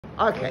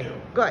Okay,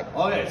 good.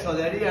 Okay, so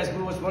the idea is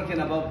we was working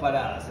about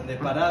paradas, and the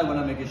parada, we're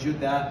gonna make sure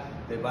that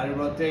the body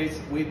rotates.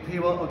 We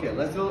pivot. Okay,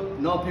 let's do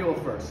no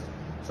pivot first.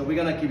 So we're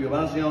gonna keep your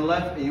balance on your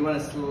left, and you wanna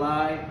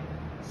slide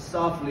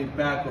softly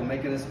backward,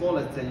 making it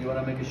smaller. Then you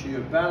wanna make sure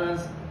your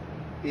balance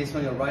is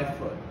on your right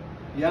foot.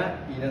 Yeah,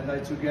 inner thigh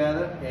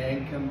together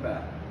and come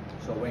back.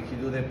 So when you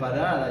do the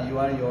parada, you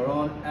are in your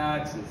own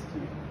axis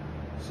here.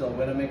 So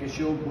we're gonna make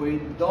sure we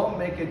don't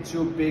make it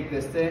too big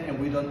the stand and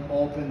we don't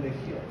open the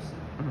hips.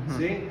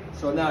 See?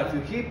 So now if you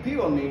keep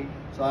pivoting me,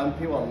 so I'm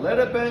pivot a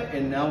little bit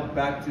and now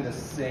back to the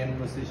same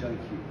position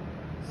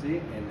here. See?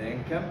 And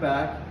then come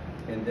back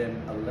and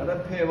then a little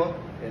pivot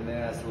and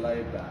then I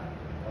slide back.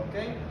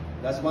 Okay?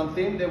 That's one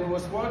thing that we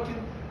was working.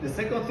 The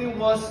second thing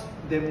was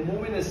the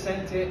moving the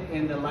center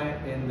in the line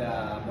in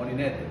the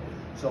molinete.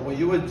 So what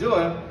you would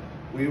do,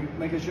 we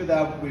making sure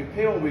that we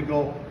pivot, we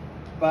go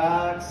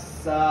back,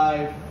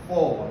 side,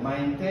 forward. My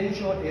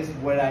intention is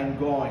where I'm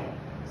going.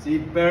 See,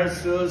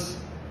 versus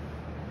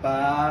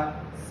back,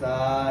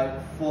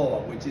 side,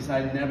 forward, which is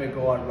I never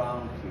go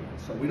around here.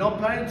 So we're not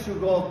planning to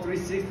go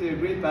 360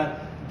 degrees,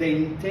 but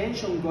the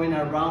intention going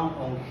around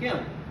on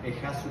him, it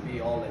has to be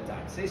all the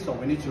time. See, so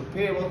we need to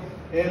pivot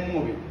and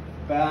move it.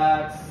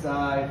 Back,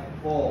 side,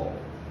 forward,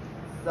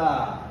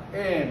 side,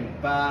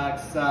 and back,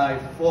 side,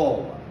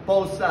 forward.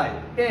 Both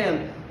sides.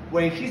 And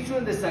when he's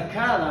doing the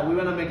sacada, we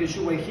want to make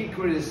sure when he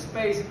creates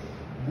space,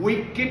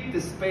 we keep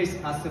the space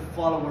as a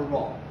follower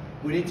roll.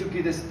 We need to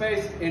keep the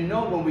space and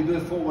know when we do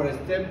the forward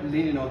step,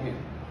 leaning on him.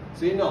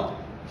 So you know,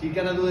 he's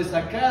gonna do the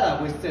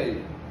sacada, we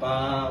stay.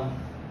 Bam,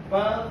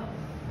 bam,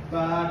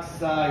 back,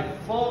 side,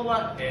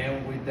 forward,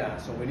 and we're done.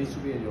 So we need to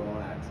be in your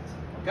own axis.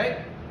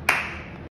 Okay?